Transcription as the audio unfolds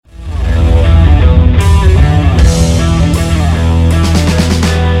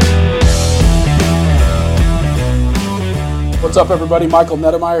What's up, everybody? Michael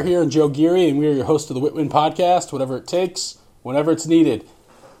Nettemeyer here and Joe Geary, and we are your hosts of the WITWIN podcast, whatever it takes, whenever it's needed.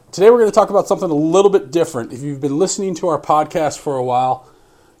 Today we're going to talk about something a little bit different. If you've been listening to our podcast for a while,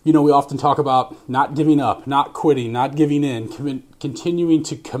 you know we often talk about not giving up, not quitting, not giving in, continuing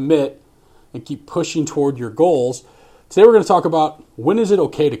to commit and keep pushing toward your goals. Today we're going to talk about when is it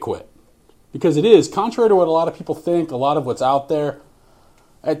okay to quit? Because it is, contrary to what a lot of people think, a lot of what's out there,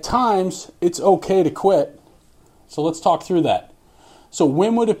 at times it's okay to quit. So let's talk through that. So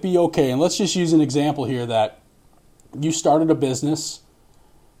when would it be okay? And let's just use an example here that you started a business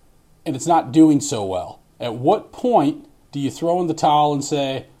and it's not doing so well. At what point do you throw in the towel and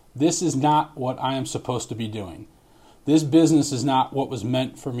say, this is not what I am supposed to be doing? This business is not what was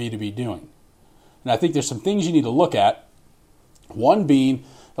meant for me to be doing. And I think there's some things you need to look at. One being,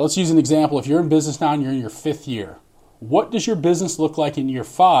 let's use an example. If you're in business now and you're in your 5th year, what does your business look like in year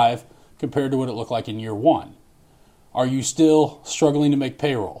 5 compared to what it looked like in year 1? Are you still struggling to make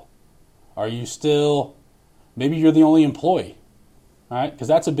payroll? Are you still, maybe you're the only employee, right? Because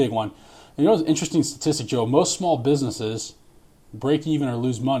that's a big one. And you know, it's an interesting statistic, Joe. Most small businesses break even or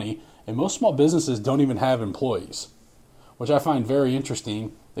lose money, and most small businesses don't even have employees, which I find very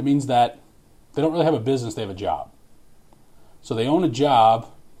interesting. It means that they don't really have a business, they have a job. So they own a job,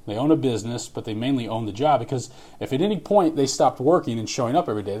 they own a business, but they mainly own the job because if at any point they stopped working and showing up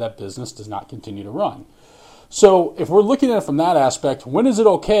every day, that business does not continue to run. So if we're looking at it from that aspect, when is it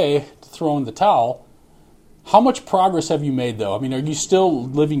okay to throw in the towel? How much progress have you made, though? I mean, are you still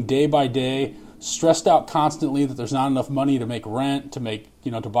living day by day, stressed out constantly that there's not enough money to make rent,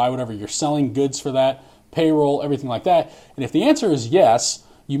 to buy whatever you're selling, goods for that, payroll, everything like that? And if the answer is yes,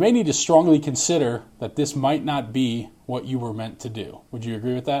 you may need to strongly consider that this might not be what you were meant to do. Would you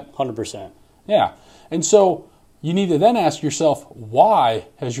agree with that? 100%. Yeah. And so you need to then ask yourself, why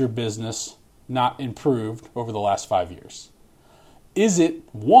has your business not improved over the last 5 years? Is it,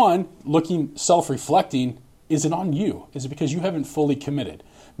 one, looking self-reflecting, is it on you? Is it because you haven't fully committed?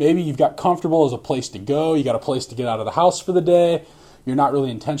 Maybe you've got comfortable as a place to go, you got a place to get out of the house for the day, you're not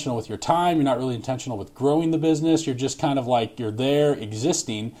really intentional with your time, you're not really intentional with growing the business, you're just kind of like you're there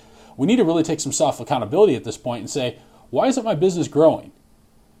existing. We need to really take some self-accountability at this point and say, why isn't my business growing?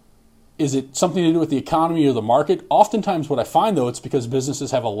 Is it something to do with the economy or the market? Oftentimes what I find, though, it's because businesses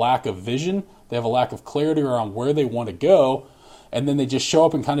have a lack of vision. They have a lack of clarity around where they want to go. And then they just show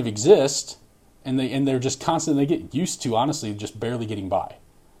up and kind of exist. And they're just constantly, they get used to, honestly, just barely getting by.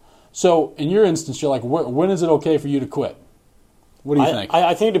 So in your instance, you're like, when is it okay for you to quit? What do you think?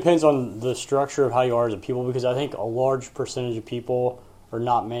 I think it depends on the structure of how you are as a people, because I think a large percentage of people are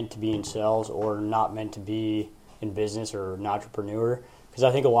not meant to be in sales or not meant to be in business or an entrepreneur. Because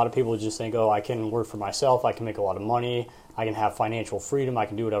I think a lot of people just think, oh, I can work for myself, I can make a lot of money, I can have financial freedom, I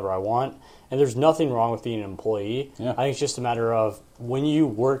can do whatever I want. And there's nothing wrong with being an employee. Yeah. I think it's just a matter of when you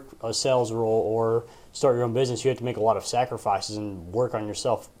work a sales role or start your own business, you have to make a lot of sacrifices and work on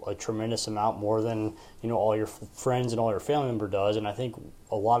yourself a tremendous amount more than all your friends and all your family member does. And I think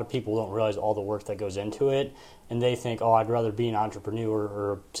a lot of people don't realize all the work that goes into it. And they think, oh, I'd rather be an entrepreneur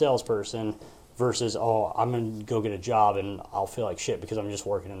or a salesperson versus, oh, I'm going to go get a job and I'll feel like shit because I'm just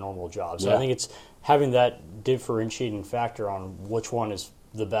working a normal job. So yeah. I think it's having that differentiating factor on which one is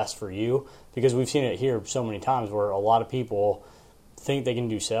the best for you, because we've seen it here so many times where a lot of people think they can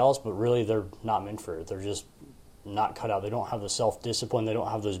do sales, but really they're not meant for it. They're just not cut out. They don't have the self-discipline. They don't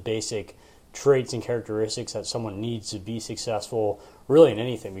have those basic traits and characteristics that someone needs to be successful really in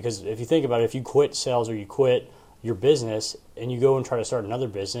anything. Because if you think about it, if you quit sales or you quit your business and you go and try to start another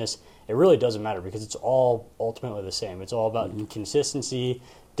business, it really doesn't matter because it's all ultimately the same. It's all about consistency,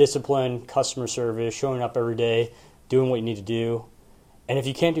 discipline, customer service, showing up every day, doing what you need to do. And if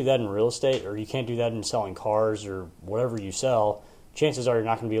you can't do that in real estate or you can't do that in selling cars or whatever you sell, chances are you're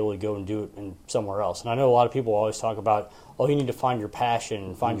not going to be able to go and do it in somewhere else. And I know a lot of people always talk about, oh, you need to find your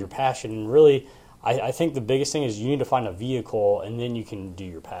passion, And really, I think the biggest thing is you need to find a vehicle and then you can do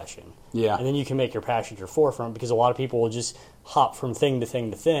your passion. Yeah. And then you can make your passion your forefront, because a lot of people will just hop from thing to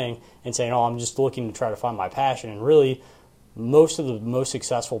thing to thing and say, oh, I'm just looking to try to find my passion. And really, most of the most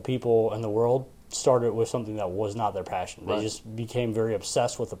successful people in the world started with something that was not their passion. Right. They just became very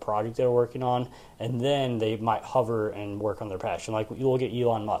obsessed with the project they were working on, and then they might hover and work on their passion. Like you look at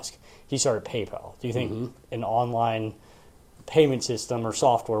Elon Musk. He started PayPal. Do you think an online payment system or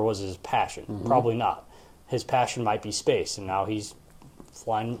software was his passion? Probably not. His passion might be space, and now he's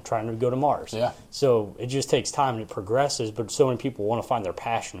trying to go to Mars. Yeah. So it just takes time and it progresses, but so many people want to find their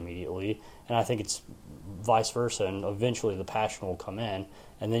passion immediately, and I think it's vice versa, and eventually the passion will come in,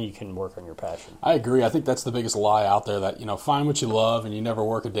 and then you can work on your passion. I agree. I think that's the biggest lie out there, that, find what you love and you never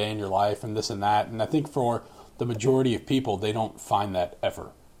work a day in your life and this and that. And I think for the majority of people, they don't find that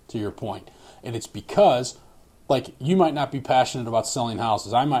ever, to your point. And it's because, like, you might not be passionate about selling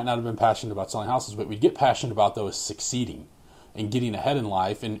houses. I might not have been passionate about selling houses, but we get passionate about those succeeding and getting ahead in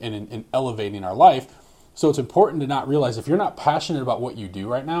life and elevating our life. So it's important to not realize if you're not passionate about what you do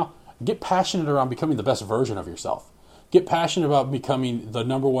right now, get passionate around becoming the best version of yourself. Get passionate about becoming the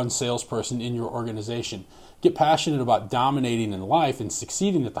number one salesperson in your organization. Get passionate about dominating in life and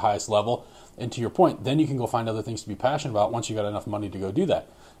succeeding at the highest level. And to your point, then you can go find other things to be passionate about once you got enough money to go do that.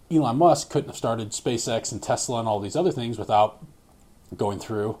 Elon Musk couldn't have started SpaceX and Tesla and all these other things without going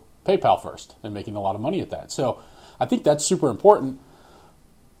through PayPal first and making a lot of money at that. So I think that's super important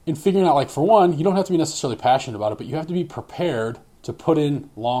in figuring out, like, for one, you don't have to be necessarily passionate about it, but you have to be prepared to put in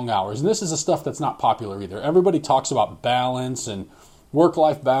long hours. And this is the stuff that's not popular either. Everybody talks about balance and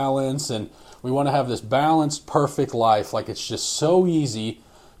work-life balance, and we want to have this balanced, perfect life. Like, it's just so easy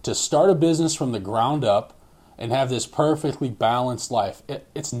to start a business from the ground up and have this perfectly balanced life.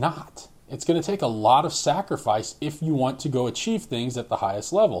 It's not. It's going to take a lot of sacrifice if you want to go achieve things at the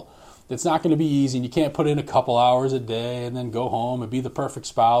highest level. It's not going to be easy, and you can't put in a couple hours a day and then go home and be the perfect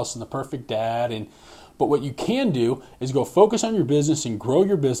spouse and the perfect dad. But what you can do is go focus on your business and grow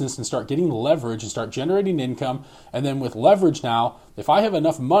your business and start getting leverage and start generating income. And then with leverage now, if I have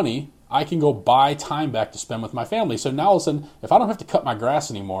enough money, I can go buy time back to spend with my family. So now all of a sudden, if I don't have to cut my grass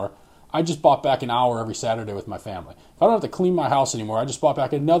anymore, I just bought back an hour every Saturday with my family. If I don't have to clean my house anymore, I just bought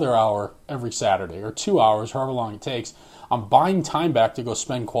back another hour every Saturday, or 2 hours, however long it takes. I'm buying time back to go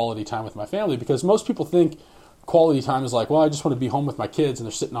spend quality time with my family, because most people think quality time is like, well, I just want to be home with my kids and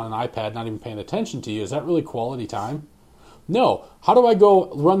they're sitting on an iPad not even paying attention to you. Is that really quality time? No. How do I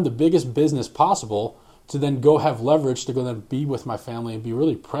go run the biggest business possible to then go have leverage to go then be with my family and be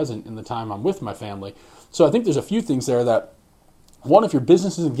really present in the time I'm with my family? So I think there's a few things there that, one, if your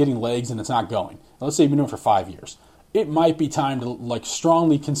business isn't getting legs and it's not going, let's say you've been doing it for 5 years, it might be time to, like,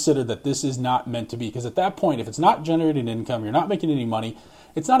 strongly consider that this is not meant to be. Because at that point, if it's not generating income, you're not making any money,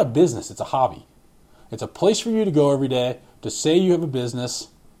 it's not a business, it's a hobby. It's a place for you to go every day to say you have a business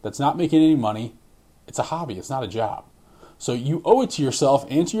that's not making any money. It's a hobby, it's not a job. So you owe it to yourself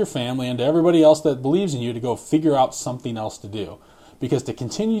and to your family and to everybody else that believes in you to go figure out something else to do. Because to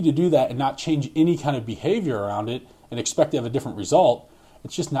continue to do that and not change any kind of behavior around it and expect to have a different result,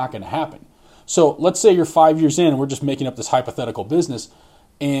 it's just not going to happen. So let's say you're 5 years in and we're just making up this hypothetical business,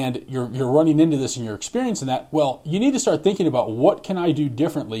 and you're running into this and you're experiencing that. Well, you need to start thinking about, what can I do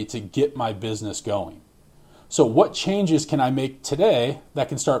differently to get my business going? So what changes can I make today that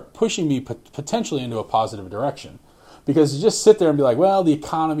can start pushing me potentially into a positive direction? Because you just sit there and be like, well, the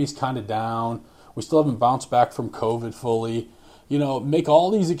economy's kind of down. We still haven't bounced back from COVID fully. You know, make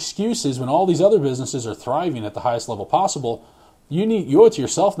all these excuses when all these other businesses are thriving at the highest level possible. You owe it to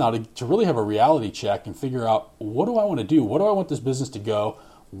yourself now to really have a reality check and figure out, what do I want to do? What do I want this business to go?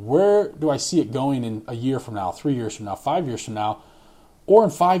 Where do I see it going in a year from now, 3 years from now, 5 years from now? Or in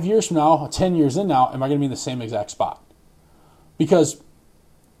 5 years from now, 10 years in now, am I going to be in the same exact spot? Because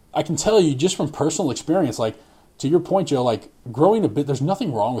I can tell you just from personal experience, like, to your point, Joe, like, growing a bit, there's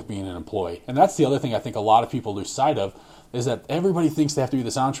nothing wrong with being an employee. And that's the other thing I think a lot of people lose sight of, is that everybody thinks they have to be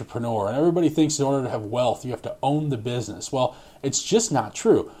this entrepreneur, and everybody thinks in order to have wealth, you have to own the business. Well, it's just not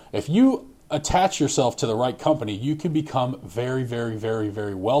true. If you attach yourself to the right company, you can become very, very, very,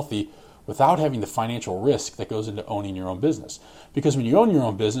 very wealthy without having the financial risk that goes into owning your own business. Because when you own your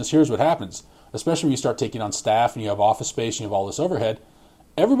own business, here's what happens, especially when you start taking on staff and you have office space and you have all this overhead,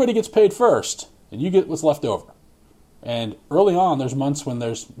 everybody gets paid first, and you get what's left over. And early on, there's months when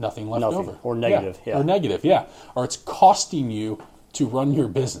there's nothing left over. Or negative, yeah. Or negative, yeah. Or it's costing you to run your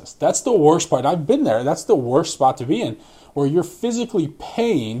business. That's the worst part. I've been there. That's the worst spot to be in, where you're physically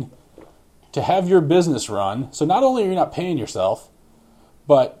paying to have your business run. So not only are you not paying yourself,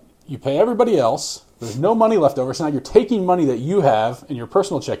 but you pay everybody else. There's no money left over. So now you're taking money that you have in your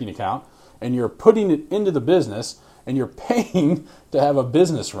personal checking account and you're putting it into the business, and you're paying to have a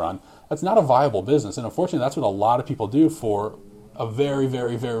business run. That's not a viable business. And unfortunately, that's what a lot of people do for a very,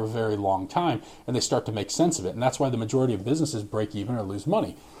 very, very, very long time. And they start to make sense of it. And that's why the majority of businesses break even or lose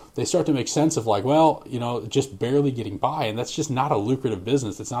money. They start to make sense of, like, well, you know, just barely getting by. And that's just not a lucrative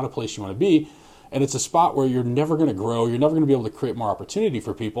business. It's not a place you want to be. And it's a spot where you're never going to grow. You're never going to be able to create more opportunity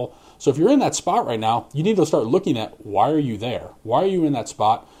for people. So if you're in that spot right now, you need to start looking at, why are you there? Why are you in that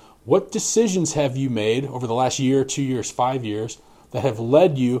spot? What decisions have you made over the last year, 2 years, 5 years that have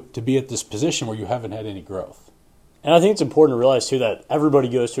led you to be at this position where you haven't had any growth? And I think it's important to realize, too, that everybody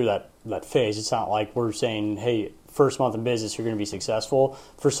goes through that phase. It's not like we're saying, hey, first month in business, you're going to be successful.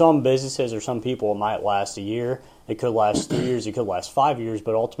 For some businesses or some people, it might last a year. It could last 3 years. It could last 5 years.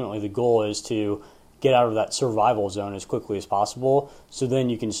 But ultimately, the goal is to get out of that survival zone as quickly as possible, so then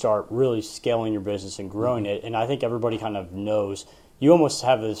you can start really scaling your business and growing it. And I think everybody kind of knows, you almost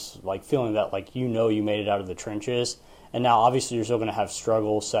have this like feeling that like you made it out of the trenches, and now obviously you're still going to have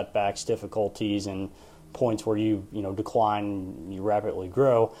struggles, setbacks, difficulties, and points where you decline, you rapidly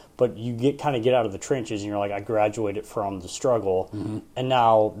grow, but you get out of the trenches and you're like, I graduated from the struggle, and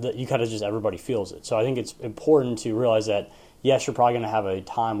now that you kind of just, everybody feels it. So I think it's important to realize that yes, you're probably going to have a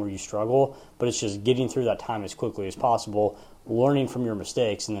time where you struggle, but it's just getting through that time as quickly as possible, learning from your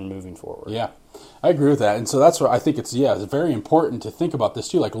mistakes, and then moving forward. Yeah, I agree with that. And so that's where I think it's very important to think about this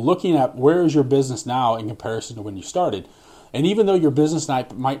too, like looking at where is your business now in comparison to when you started. And even though your business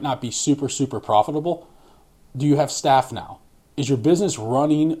might not be super, super profitable, do you have staff now? Is your business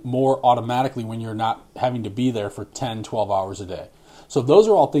running more automatically when you're not having to be there for 10, 12 hours a day? So those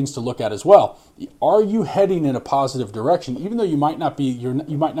are all things to look at as well. Are you heading in a positive direction, even though you might not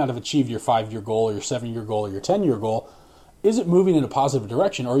have achieved your 5-year goal or your 7-year goal or your 10-year goal? Is it moving in a positive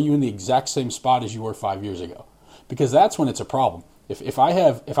direction, or are you in the exact same spot as you were 5 years ago? Because that's when it's a problem. If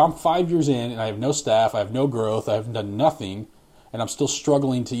I'm 5 years in and I have no staff, I have no growth, I haven't done nothing, and I'm still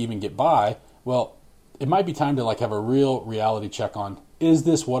struggling to even get by, well, it might be time to like have a real reality check on, is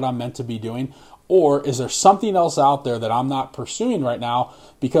this what I'm meant to be doing? Or is there something else out there that I'm not pursuing right now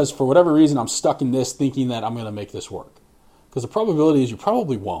because for whatever reason I'm stuck in this thinking that I'm going to make this work? Because the probability is you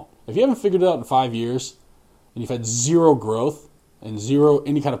probably won't. If you haven't figured it out in 5 years and you've had zero growth and zero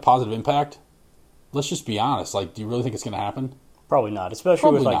any kind of positive impact, let's just be honest. Like, do you really think it's going to happen? Probably not,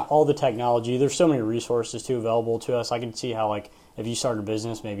 especially with like all the technology. There's so many resources too available to us. I can see how like if you started a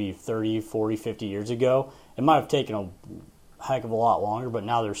business maybe 30, 40, 50 years ago, it might have taken a heck of a lot longer, but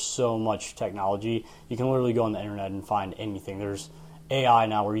now there's so much technology. You can literally go on the internet and find anything. There's AI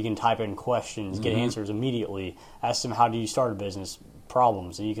now where you can type in questions, get answers immediately, ask them how do you start a business,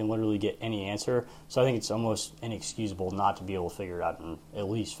 problems, and you can literally get any answer. So I think it's almost inexcusable not to be able to figure it out in at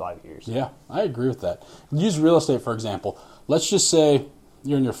least 5 years. Yeah, I agree with that. Use real estate, for example. Let's just say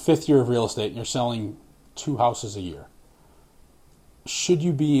you're in your 5th year of real estate and you're selling 2 houses a year. Should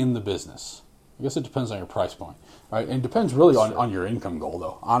you be in the business? I guess it depends on your price point, right? And it depends really on your income goal,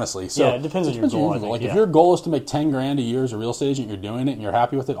 though, honestly. So yeah, it depends on your goal. Like if your goal is to make $10,000 a year as a real estate agent, you're doing it and you're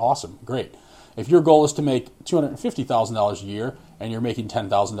happy with it, awesome, great. If your goal is to make $250,000 a year and you're making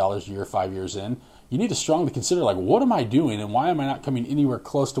 $10,000 a year 5 years in, you need to strongly consider, like, what am I doing and why am I not coming anywhere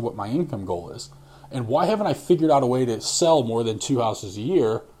close to what my income goal is? And why haven't I figured out a way to sell more than 2 houses a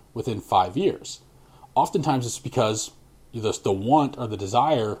year within 5 years? Oftentimes it's because the want or the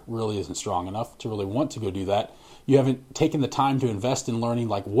desire really isn't strong enough to really want to go do that. You haven't taken the time to invest in learning,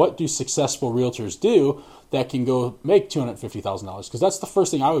 like, what do successful realtors do that can go make $250,000? Because that's the first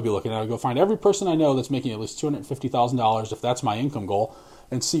thing I would be looking at. I would go find every person I know that's making at least $250,000, if that's my income goal,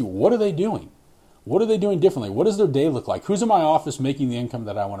 and see, what are they doing? What are they doing differently? What does their day look like? Who's in my office making the income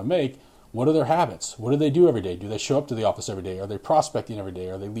that I want to make? What are their habits? What do they do every day? Do they show up to the office every day? Are they prospecting every day?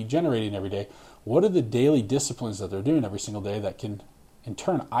 Are they lead generating every day? What are the daily disciplines that they're doing every single day that can, in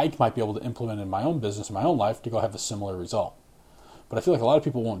turn, I might be able to implement in my own business, in my own life, to go have a similar result? But I feel like a lot of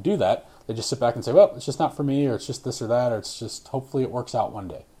people won't do that. They just sit back and say, well, it's just not for me, or it's just this or that, or it's just hopefully it works out one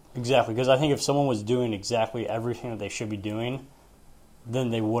day. Exactly, because I think if someone was doing exactly everything that they should be doing, then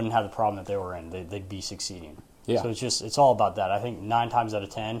they wouldn't have the problem that they were in. They'd be succeeding. Yeah. So it's all about that. I think 9 times out of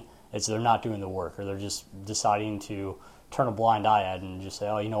 10, it's they're not doing the work, or they're just deciding to turn a blind eye at it and just say,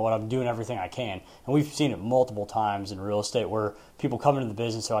 oh, you know what, I'm doing everything I can. And we've seen it multiple times in real estate where people come into the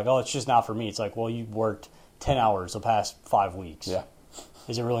business, they're like, oh, it's just not for me. It's like, well, you worked 10 hours the past 5 weeks. Yeah.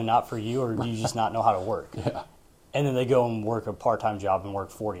 Is it really not for you, or do you just not know how to work? Yeah. And then they go and work a part-time job and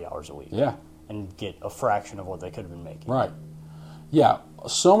work 40 hours a week. Yeah. And get a fraction of what they could have been making. Right. Yeah.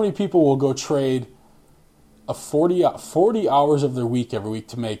 So many people will go trade 40 hours of their week every week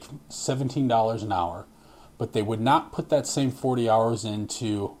to make $17 an hour, but they would not put that same 40 hours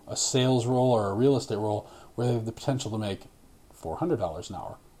into a sales role or a real estate role where they have the potential to make $400 an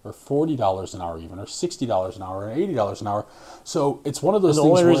hour, or $40 an hour even, or $60 an hour, or $80 an hour. So it's one of those things. The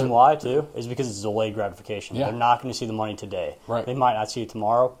only reason why, too, is because it's delayed gratification. Yeah. They're not going to see the money today. Right. They might not see it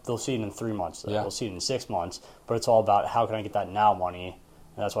tomorrow. They'll see it in 3 months. Yeah. They'll see it in 6 months. But it's all about how can I get that now money.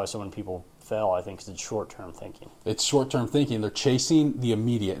 And that's why so many people fail, I think, because it's short-term thinking. It's short-term thinking. They're chasing the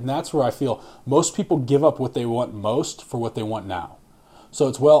immediate. And that's where I feel most people give up what they want most for what they want now. So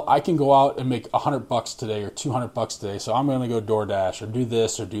it's, well, I can go out and make $100 today or $200 today, so I'm going to go DoorDash or do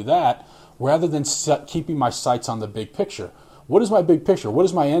this or do that, rather than keeping my sights on the big picture. what is my big picture? What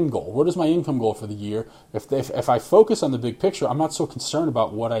is my end goal? What is my income goal for the year? If I focus on the big picture, I'm not so concerned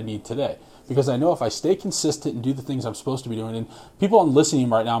about what I need today, because I know if I stay consistent and do the things I'm supposed to be doing, and people listening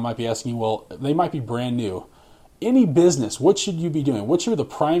right now might be asking, well, they might be brand new. Any business, what should you be doing? What should be the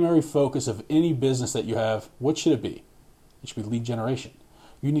primary focus of any business that you have? What should it be? It should be lead generation.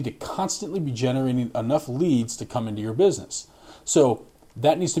 You need to constantly be generating enough leads to come into your business. So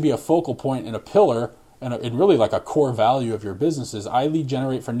that needs to be a focal point and a pillar and really like a core value of your business is I lead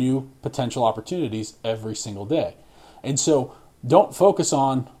generate for new potential opportunities every single day. And so don't focus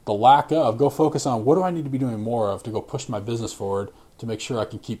on the lack of, go focus on what do I need to be doing more of to go push my business forward to make sure I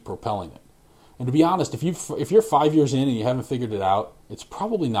can keep propelling it. And to be honest, if you're 5 years in and you haven't figured it out, it's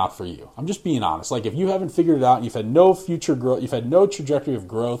probably not for you. I'm just being honest. Like if you haven't figured it out and you've had no future growth, you've had no trajectory of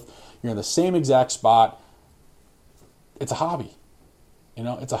growth, you're in the same exact spot, it's a hobby.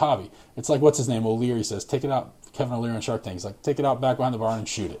 It's a hobby. It's like, what's his name? O'Leary says, take it out. Kevin O'Leary on Shark Tank. He's like, take it out back behind the barn and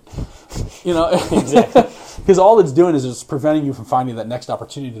shoot it. Exactly. Because all it's doing is it's preventing you from finding that next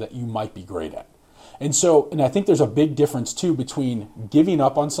opportunity that you might be great at. And I think there's a big difference too between giving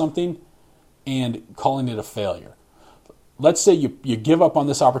up on something and calling it a failure. Let's say you give up on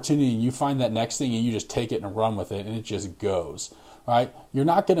this opportunity and you find that next thing and you just take it and run with it and it just goes, right? You're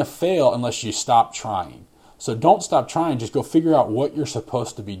not going to fail unless you stop trying. So don't stop trying. Just go figure out what you're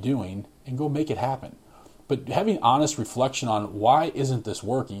supposed to be doing and go make it happen. But having honest reflection on why isn't this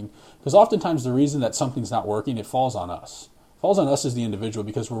working? Because oftentimes the reason that something's not working, it falls on us. It falls on us as the individual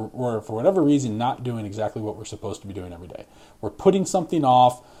because we're for whatever reason not doing exactly what we're supposed to be doing every day. We're putting something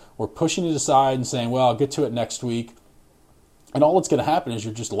off. We're pushing it aside and saying, well, I'll get to it next week. And all that's going to happen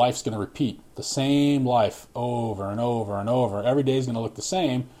is life's going to repeat the same life over and over and over. Every day is going to look the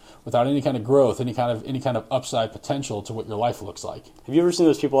same without any kind of growth, any kind of upside potential to what your life looks like. Have you ever seen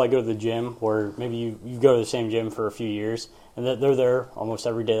those people that go to the gym where maybe you go to the same gym for a few years and they're there almost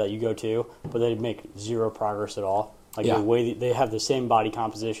every day that you go to, but they make zero progress at all? Like the way they have the same body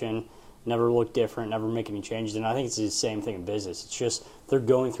composition, never look different, never make any changes. And I think it's the same thing in business. It's just they're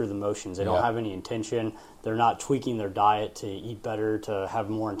going through the motions. They don't have any intention. They're not tweaking their diet to eat better, to have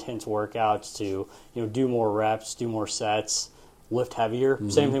more intense workouts, to do more reps, do more sets, lift heavier. Mm-hmm.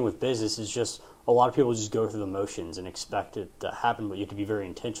 Same thing with business. It's just a lot of people just go through the motions and expect it to happen, but you have to be very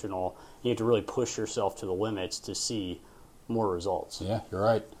intentional. You have to really push yourself to the limits to see more results. Yeah, you're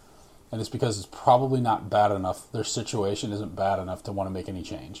right. And it's because it's probably not bad enough. Their situation isn't bad enough to want to make any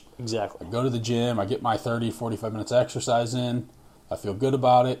change. Exactly. I go to the gym, I get my 30, 45 minutes exercise in, I feel good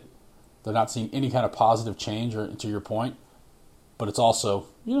about it. They're not seeing any kind of positive change, or to your point. But it's also,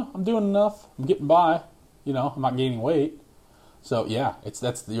 I'm doing enough. I'm getting by. I'm not gaining weight. So yeah,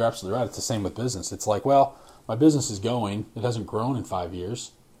 you're absolutely right. It's the same with business. It's like, well, my business is going. It hasn't grown in 5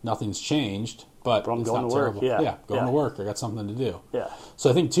 years. Nothing's changed. But I'm it's going not to terrible. work. Going to work. I got something to do. Yeah.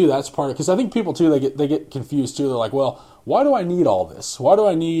 So I think too that's part of, because I think people too they get confused too. They're like, well, why do I need all this? Why do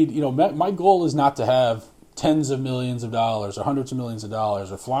I need? My goal is not to have tens of millions of dollars or hundreds of millions of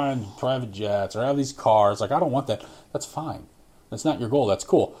dollars or flying private jets or have these cars. Like I don't want that. That's fine. That's not your goal. That's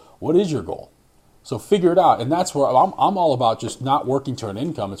cool. What is your goal? So figure it out. And that's where I'm all about just not working to an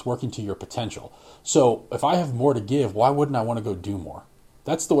income. It's working to your potential. So if I have more to give, why wouldn't I want to go do more?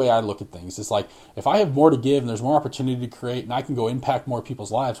 That's the way I look at things. It's like, if I have more to give and there's more opportunity to create and I can go impact more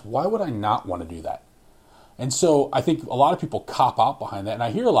people's lives, why would I not want to do that? And so I think a lot of people cop out behind that. And I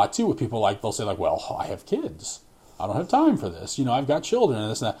hear a lot too with people they'll say well, I have kids. I don't have time for this. I've got children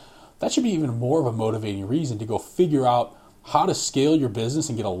and this and that. That should be even more of a motivating reason to go figure out how to scale your business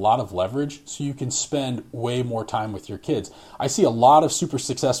and get a lot of leverage so you can spend way more time with your kids. I see a lot of super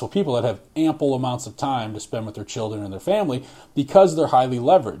successful people that have ample amounts of time to spend with their children and their family because they're highly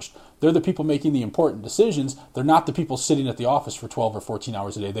leveraged. They're the people making the important decisions. They're not the people sitting at the office for 12 or 14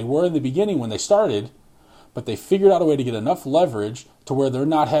 hours a day. They were in the beginning when they started, but they figured out a way to get enough leverage to where they're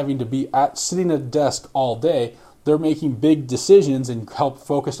not having to be sitting at a desk all day. They're making big decisions and help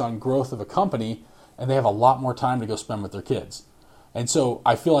focus on growth of a company, and they have a lot more time to go spend with their kids. And so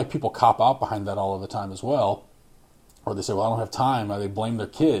I feel like people cop out behind that all of the time as well. Or they say, well, I don't have time. Or they blame their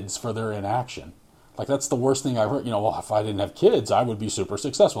kids for their inaction. Like, that's the worst thing I've heard. Well, if I didn't have kids, I would be super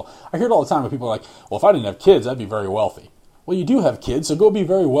successful. I hear it all the time when people are like, well, if I didn't have kids, I'd be very wealthy. Well, you do have kids, so go be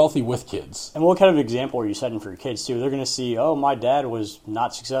very wealthy with kids. And what kind of example are you setting for your kids, too? They're going to see, oh, my dad was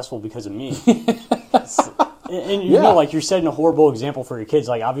not successful because of me. And you're setting a horrible example for your kids.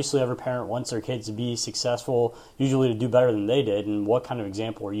 Like, obviously, every parent wants their kids to be successful, usually to do better than they did. And what kind of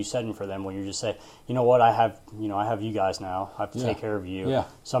example are you setting for them when you just say, you know what, I have you guys now. I have to take care of you. Yeah.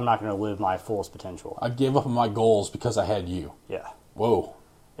 So I'm not going to live my fullest potential. I gave up on my goals because I had you. Yeah. Whoa.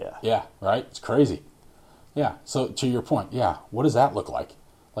 Yeah. Yeah, right? It's crazy. Yeah. So to your point, yeah, what does that look like?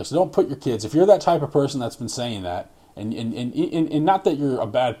 Like, so don't put your kids, if you're that type of person that's been saying that, and not that you're a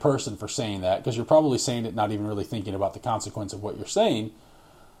bad person for saying that, because you're probably saying it not even really thinking about the consequence of what you're saying,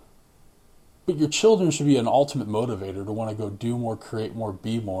 but your children should be an ultimate motivator to want to go do more, create more,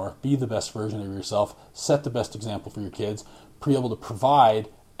 be the best version of yourself, set the best example for your kids, be able to provide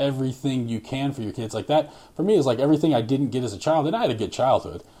everything you can for your kids. Like that, for me, is like everything I didn't get as a child, and I had a good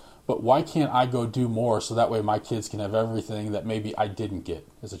childhood, but why can't I go do more so that way my kids can have everything that maybe I didn't get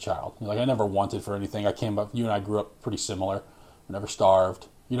as a child? Like, I never wanted for anything. I came up, you and I grew up pretty similar. We never starved.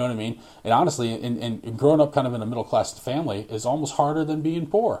 You know what I mean? And honestly, in growing up kind of in a middle-class family is almost harder than being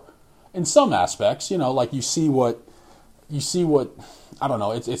poor. In some aspects, you know, like you see what, I don't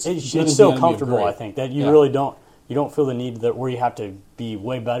know, it's so comfortable, I think, that you really don't feel the need that where you have to be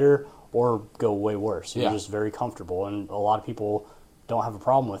way better or go way worse. You're just very comfortable, and a lot of people don't have a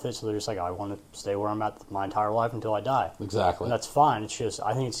problem with it, so they're just like, I want to stay where I'm at my entire life until I die. Exactly. And that's fine. It's just,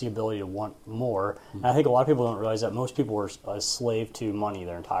 I think it's the ability to want more. And I think a lot of people don't realize that most people were a slave to money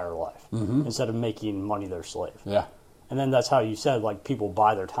their entire life instead of making money their slave. Yeah. And then that's how you said, like, people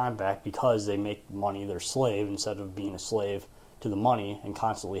buy their time back because they make money their slave instead of being a slave to the money and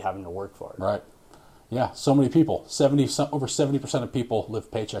constantly having to work for it. Right. Yeah, so many people, over 70% of people live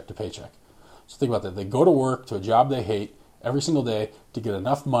paycheck to paycheck. So think about that. They go to work to a job they hate every single day to get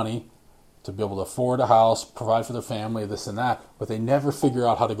enough money to be able to afford a house, provide for their family, this and that, but they never figure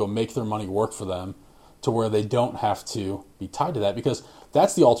out how to go make their money work for them to where they don't have to be tied to that, because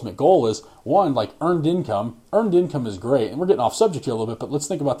that's the ultimate goal is, one, like earned income. Earned income is great, and we're getting off subject here a little bit, but let's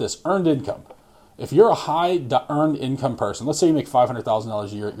think about this. Earned income. If you're a high earned income person, let's say you make $500,000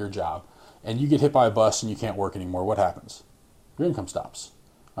 a year at your job, and you get hit by a bus and you can't work anymore, what happens? Your income stops.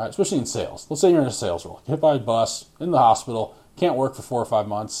 All right, especially in sales. Let's say you're in a sales role. Hit by a bus, in the hospital, can't work for 4 or 5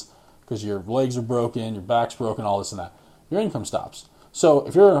 months because your legs are broken, your back's broken, all this and that. Your income stops. So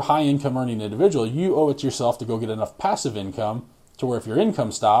if you're a high income earning individual, you owe it to yourself to go get enough passive income to where if your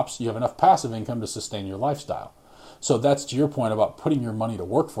income stops, you have enough passive income to sustain your lifestyle. So that's to your point about putting your money to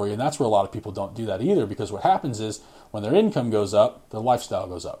work for you, and that's where a lot of people don't do that either, because what happens is when their income goes up, their lifestyle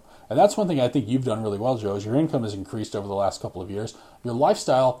goes up. And that's one thing I think you've done really well, Joe, is your income has increased over the last couple of years. Your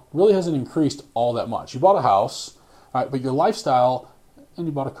lifestyle really hasn't increased all that much. You bought a house, all right, but your lifestyle, and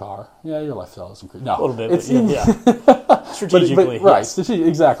you bought a car. Yeah, your lifestyle has increased. No, a little bit, strategically. Right,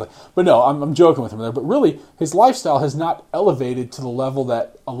 exactly. But no, I'm joking with him there. But really, his lifestyle has not elevated to the level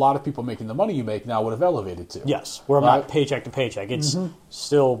that a lot of people making the money you make now would have elevated to. Yes, where I'm not paycheck to paycheck. It's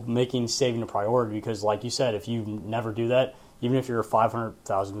still making saving a priority, because like you said, if you never do that, even if you're a $500,000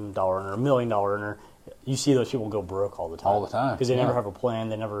 earner, $1 million earner, you see those people go broke all the time. All the time. Because they never have a plan.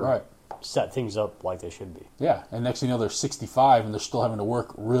 They never set things up like they should be. Yeah, and next thing you know, they're 65 and they're still having to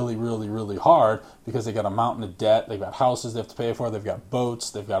work really, really, really hard because they got a mountain of debt. They've got houses they have to pay for. They've got boats.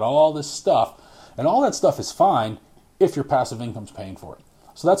 They've got all this stuff. And all that stuff is fine if your passive income's paying for it.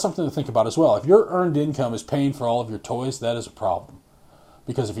 So that's something to think about as well. If your earned income is paying for all of your toys, that is a problem.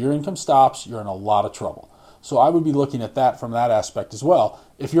 Because if your income stops, you're in a lot of trouble. So I would be looking at that from that aspect as well.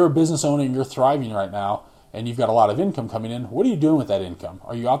 If you're a business owner and you're thriving right now and you've got a lot of income coming in, what are you doing with that income?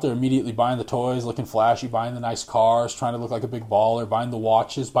 Are you out there immediately buying the toys, looking flashy, buying the nice cars, trying to look like a big baller, buying the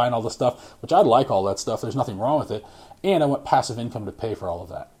watches, buying all the stuff, which I like all that stuff. There's nothing wrong with it. And I want passive income to pay for all of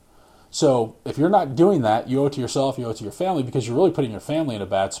that. So if you're not doing that, you owe it to yourself, you owe it to your family, because you're really putting your family in a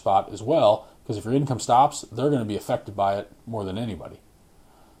bad spot as well, because if your income stops, they're going to be affected by it more than anybody.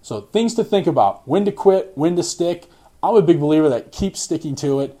 So things to think about: when to quit, when to stick. I'm a big believer that keep sticking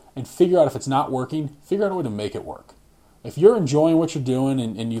to it and figure out if it's not working, figure out a way to make it work. If you're enjoying what you're doing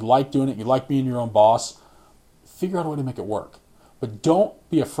and you like doing it, you like being your own boss, figure out a way to make it work. But don't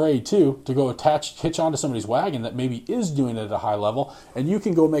be afraid, too, to go hitch onto somebody's wagon that maybe is doing it at a high level, and you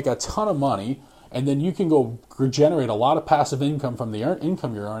can go make a ton of money, and then you can go generate a lot of passive income from the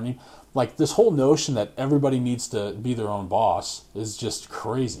income you're earning. Like, this whole notion that everybody needs to be their own boss is just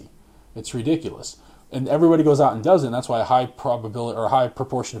crazy. It's ridiculous. And everybody goes out and does it, and that's why a high probability or a high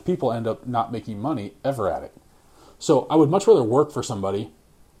proportion of people end up not making money ever at it. So I would much rather work for somebody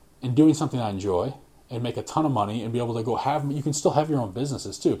and doing something I enjoy and make a ton of money and be able to go you can still have your own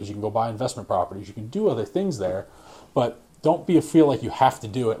businesses too, because you can go buy investment properties, you can do other things there, but don't feel like you have to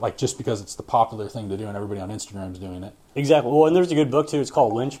do it, like just because it's the popular thing to do and everybody on Instagram is doing it. Exactly. Well, and there's a good book too. It's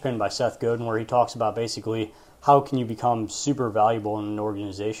called Lynchpin by Seth Godin, where he talks about basically how can you become super valuable in an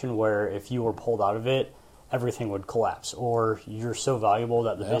organization where if you were pulled out of it, everything would collapse, or you're so valuable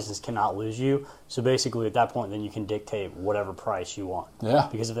that the business cannot lose you. So basically at that point, then you can dictate whatever price you want. Yeah.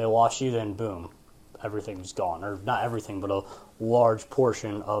 Because if they lost you, then boom, everything's gone. Or not everything, but a large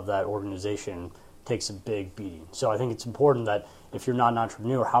portion of that organization takes a big beating. So I think it's important that if you're not an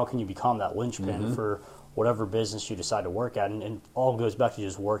entrepreneur, how can you become that linchpin for whatever business you decide to work at? And it all goes back to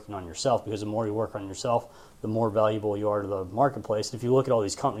just working on yourself, because the more you work on yourself, the more valuable you are to the marketplace. If you look at all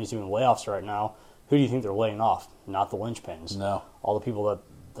these companies doing layoffs right now, who do you think they're laying off? Not the linchpins. No. All the people that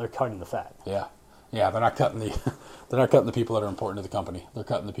they're cutting the fat. Yeah. Yeah, they're not cutting the people that are important to the company. They're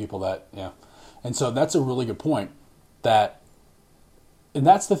cutting the people that, And so that's a really good point. And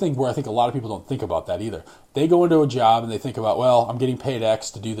that's the thing where I think a lot of people don't think about that either. They go into a job and they think about, well, I'm getting paid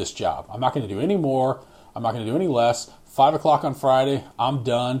X to do this job. I'm not going to do any more. I'm not going to do any less. 5 o'clock on Friday, I'm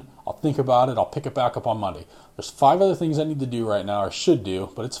done. I'll think about it. I'll pick it back up on Monday. There's 5 other things I need to do right now, or should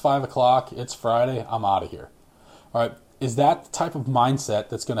do, but it's 5 o'clock. It's Friday. I'm out of here. All right. Is that the type of mindset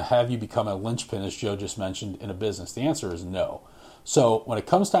that's going to have you become a linchpin, as Joe just mentioned, in a business? The answer is no. So when it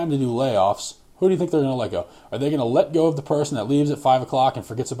comes time to do layoffs, who do you think they're going to let go? Are they going to let go of the person that leaves at 5 o'clock and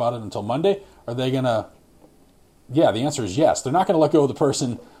forgets about it until Monday? Are they going to... Yeah, the answer is yes. They're not going to let go of the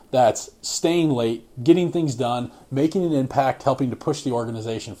person that's staying late, getting things done, making an impact, helping to push the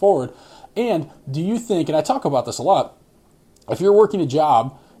organization forward. And do you think, and I talk about this a lot, if you're working a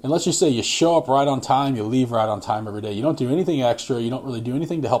job, and let's just say you show up right on time, you leave right on time every day, you don't do anything extra, you don't really do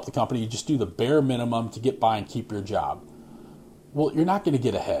anything to help the company, you just do the bare minimum to get by and keep your job. Well, you're not going to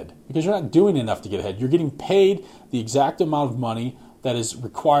get ahead because you're not doing enough to get ahead. You're getting paid the exact amount of money that is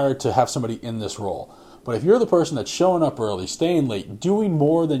required to have somebody in this role. But if you're the person that's showing up early, staying late, doing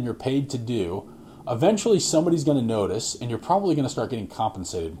more than you're paid to do, eventually somebody's going to notice, and you're probably going to start getting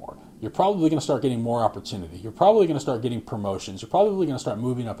compensated more. You're probably going to start getting more opportunity. You're probably going to start getting promotions. You're probably going to start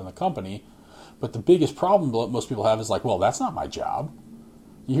moving up in the company. But the biggest problem that most people have is like, well, that's not my job.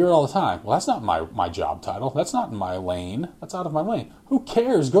 You hear it all the time. Well, that's not my job title. That's not in my lane. That's out of my lane. Who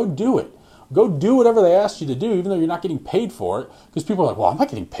cares? Go do it. Go do whatever they asked you to do, even though you're not getting paid for it. Because people are like, well, I'm not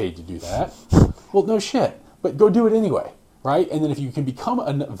getting paid to do that. Well, no shit. But go do it anyway, right? And then if you can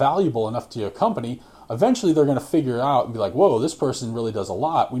become valuable enough to a company, eventually they're going to figure out and be like, whoa, this person really does a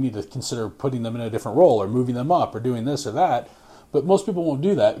lot. We need to consider putting them in a different role or moving them up or doing this or that. But most people won't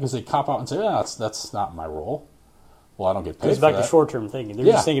do that because they cop out and say, that's not my role. Well, I don't get paid for that. It goes back to short-term thinking. They're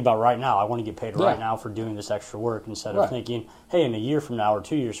just thinking about right now. I want to get paid right now for doing this extra work instead of thinking, hey, in a year from now or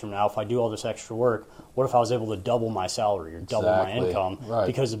 2 years from now, if I do all this extra work, what if I was able to double my salary or double my income? Right.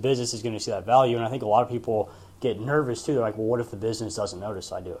 Because the business is going to see that value. And I think a lot of people get nervous too. They're like, well, what if the business doesn't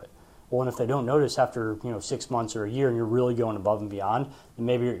notice I do it? Well, and if they don't notice after 6 months or a year and you're really going above and beyond, then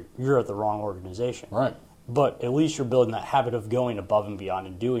maybe you're at the wrong organization. Right. But at least you're building that habit of going above and beyond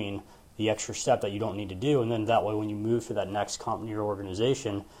and doing the extra step that you don't need to do. And then that way when you move to that next company or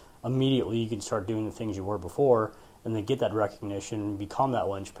organization, immediately you can start doing the things you were before and then get that recognition, become that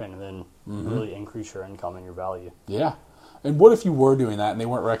linchpin, and then really increase your income and your value. Yeah. And what if you were doing that and they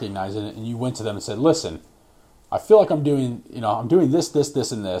weren't recognizing it and you went to them and said, listen, I feel like I'm doing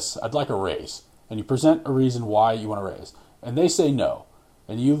this, and this. I'd like a raise. And you present a reason why you want a raise. And they say no.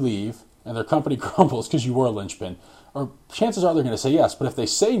 And you leave and their company crumbles because you were a linchpin. Or chances are they're going to say yes. But if they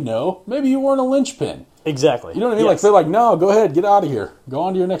say no, maybe you weren't a linchpin. Exactly. You know what I mean? Yes. Like they're like, no, go ahead, get out of here. Go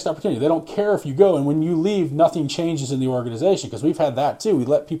on to your next opportunity. They don't care if you go. And when you leave, nothing changes in the organization because we've had that too. We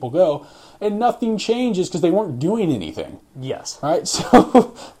let people go and nothing changes because they weren't doing anything. Yes. Right?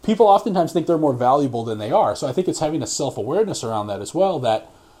 So people oftentimes think they're more valuable than they are. So I think it's having a self-awareness around that as well, that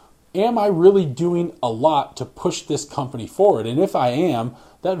am I really doing a lot to push this company forward? And if I am,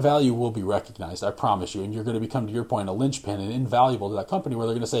 that value will be recognized, I promise you. And you're going to become, to your point, a linchpin and invaluable to that company where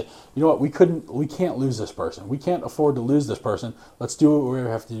they're going to say, you know what, we can't lose this person. We can't afford to lose this person. Let's do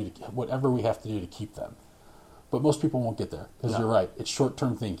whatever we have to do to keep them. But most people won't get there because you're right. It's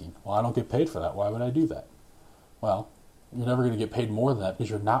short-term thinking. Well, I don't get paid for that. Why would I do that? Well, you're never going to get paid more than that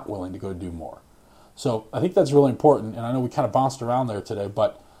because you're not willing to go do more. So I think that's really important. And I know we kind of bounced around there today,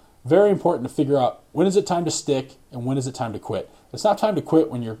 but very important to figure out when is it time to stick and when is it time to quit. It's not time to quit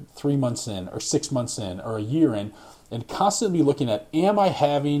when you're 3 months in or 6 months in or a year in, and constantly looking at, am I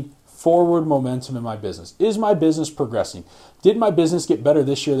having forward momentum in my business? Is my business progressing? Did my business get better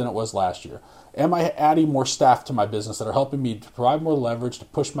this year than it was last year? Am I adding more staff to my business that are helping me to provide more leverage to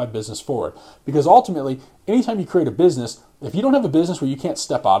push my business forward? Because ultimately, anytime you create a business, if you don't have a business where you can't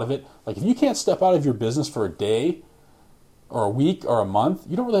step out of it, like if you can't step out of your business for a day or a week or a month,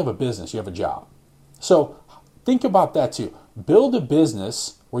 you don't really have a business, you have a job. So think about that too. Build a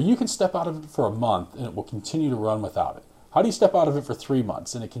business where you can step out of it for a month and it will continue to run without it. How do you step out of it for 3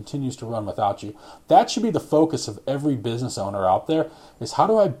 months and it continues to run without you? That should be the focus of every business owner out there, is how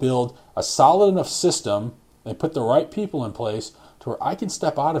do I build a solid enough system and put the right people in place to where I can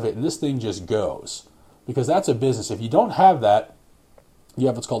step out of it and this thing just goes. Because that's a business. If you don't have that, you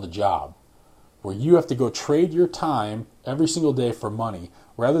have what's called a job. where you have to go trade your time every single day for money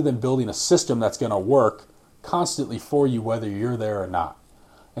rather than building a system that's going to work constantly for you whether you're there or not.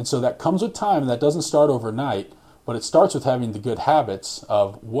 And so that comes with time, and that doesn't start overnight, but it starts with having the good habits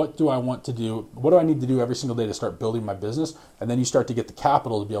of what do I want to do, what do I need to do every single day to start building my business, and then you start to get the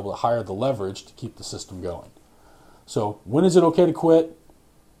capital to be able to hire the leverage to keep the system going. So when is it okay to quit?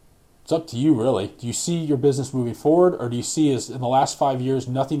 It's up to you, really. Do you see your business moving forward, or do you see as in the last 5 years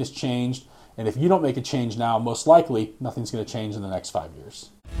nothing has changed, and if you don't make a change now, most likely nothing's going to change in the next 5 years?